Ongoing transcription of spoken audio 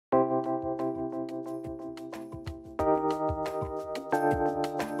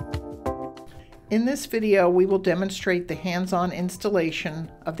In this video, we will demonstrate the hands-on installation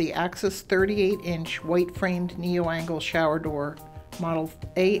of the Axis 38-inch white-framed neo-angle shower door, model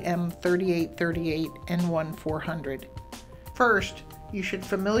AM3838 N1400. First, you should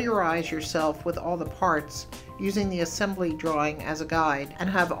familiarize yourself with all the parts using the assembly drawing as a guide and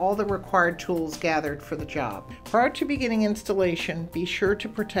have all the required tools gathered for the job. Prior to beginning installation, be sure to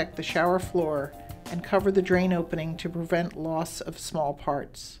protect the shower floor and cover the drain opening to prevent loss of small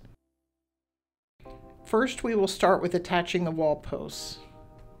parts. First, we will start with attaching the wall posts.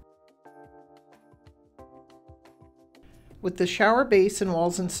 With the shower base and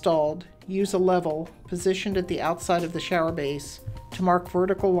walls installed, use a level positioned at the outside of the shower base to mark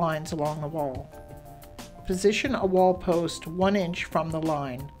vertical lines along the wall. Position a wall post 1 inch from the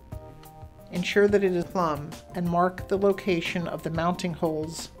line. Ensure that it is plumb and mark the location of the mounting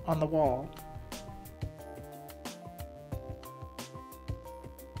holes on the wall.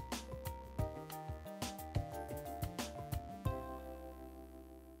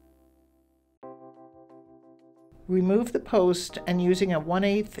 Remove the post and using a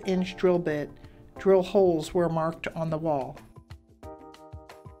 1/8 inch drill bit, drill holes where marked on the wall.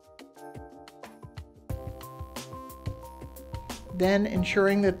 Then,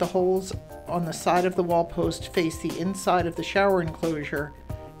 ensuring that the holes on the side of the wall post face the inside of the shower enclosure,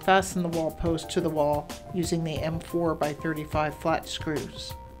 fasten the wall post to the wall using the M4x35 flat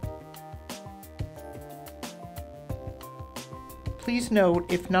screws. Please note,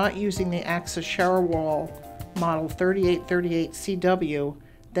 if not using the Axis shower wall model 3838 CW,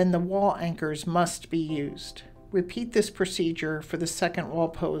 then the wall anchors must be used. Repeat this procedure for the second wall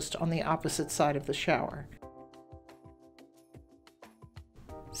post on the opposite side of the shower.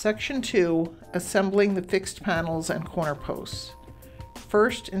 Section 2. Assembling the fixed panels and corner posts.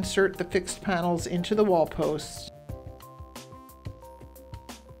 First, insert the fixed panels into the wall posts.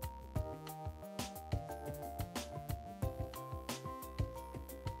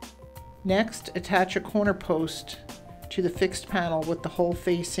 Next, attach a corner post to the fixed panel with the hole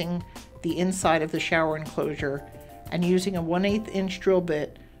facing the inside of the shower enclosure, and using a 1/8 inch drill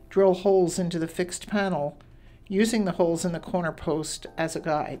bit, drill holes into the fixed panel, using the holes in the corner post as a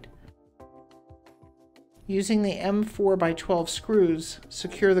guide. Using the M4x12 screws,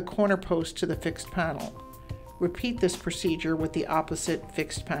 secure the corner post to the fixed panel. Repeat this procedure with the opposite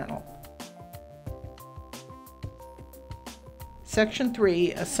fixed panel. Section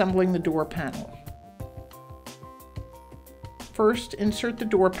 3. Assembling the door panel. First, insert the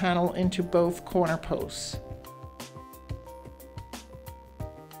door panel into both corner posts.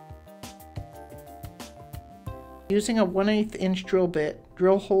 Using a 1/8 inch drill bit,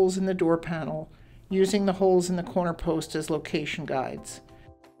 drill holes in the door panel, using the holes in the corner post as location guides.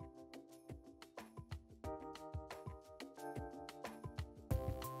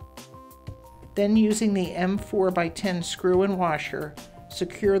 Then, using the M4x10 screw and washer,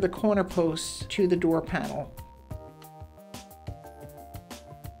 secure the corner posts to the door panel.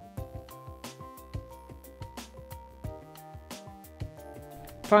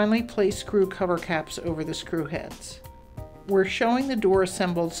 Finally, place screw cover caps over the screw heads. We're showing the door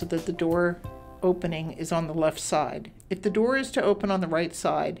assembled so that the door opening is on the left side. If the door is to open on the right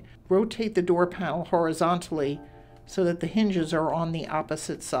side, rotate the door panel horizontally so that the hinges are on the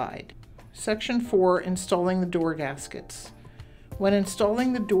opposite side. Section 4. Installing the door gaskets. When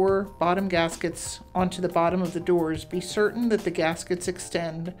installing the door bottom gaskets onto the bottom of the doors, be certain that the gaskets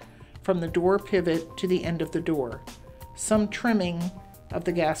extend from the door pivot to the end of the door. Some trimming of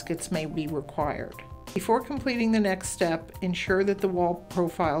the gaskets may be required. Before completing the next step, ensure that the wall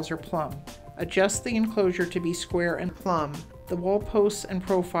profiles are plumb. Adjust the enclosure to be square and plumb. The wall posts and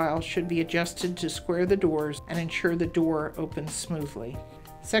profiles should be adjusted to square the doors and ensure the door opens smoothly.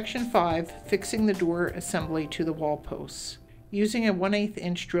 Section 5. Fixing the door assembly to the wall posts. Using a 1/8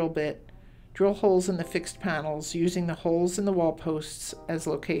 inch drill bit, drill holes in the fixed panels, using the holes in the wall posts as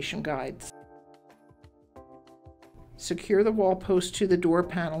location guides. Secure the wall post to the door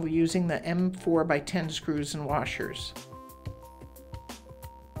panel using the M4x10 screws and washers.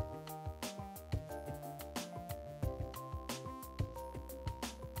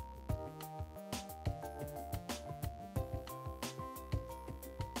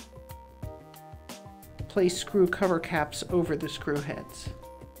 Place screw cover caps over the screw heads.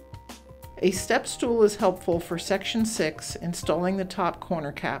 A step stool is helpful for Section 6, installing the top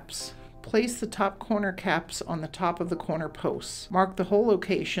corner caps. Place the top corner caps on the top of the corner posts. Mark the hole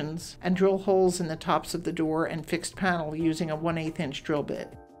locations and drill holes in the tops of the door and fixed panel using a 1/8 inch drill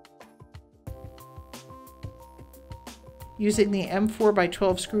bit. Using the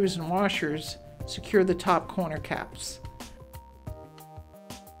M4x12 screws and washers, secure the top corner caps.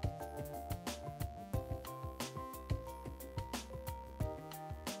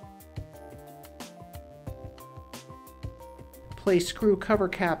 place screw cover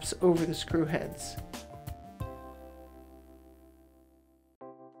caps over the screw heads.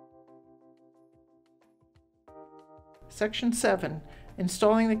 Section 7.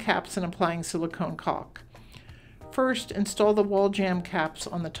 Installing the caps and applying silicone caulk. First, install the wall jamb caps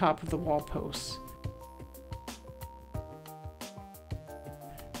on the top of the wall posts.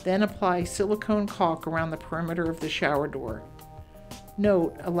 Then apply silicone caulk around the perimeter of the shower door.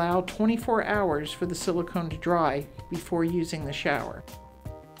 Note, allow 24 hours for the silicone to dry before using the shower.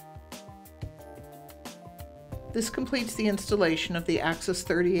 This completes the installation of the Axis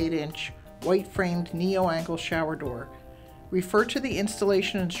 38-inch white-framed neo-angle shower door. Refer to the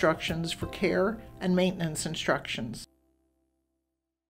installation instructions for care and maintenance instructions.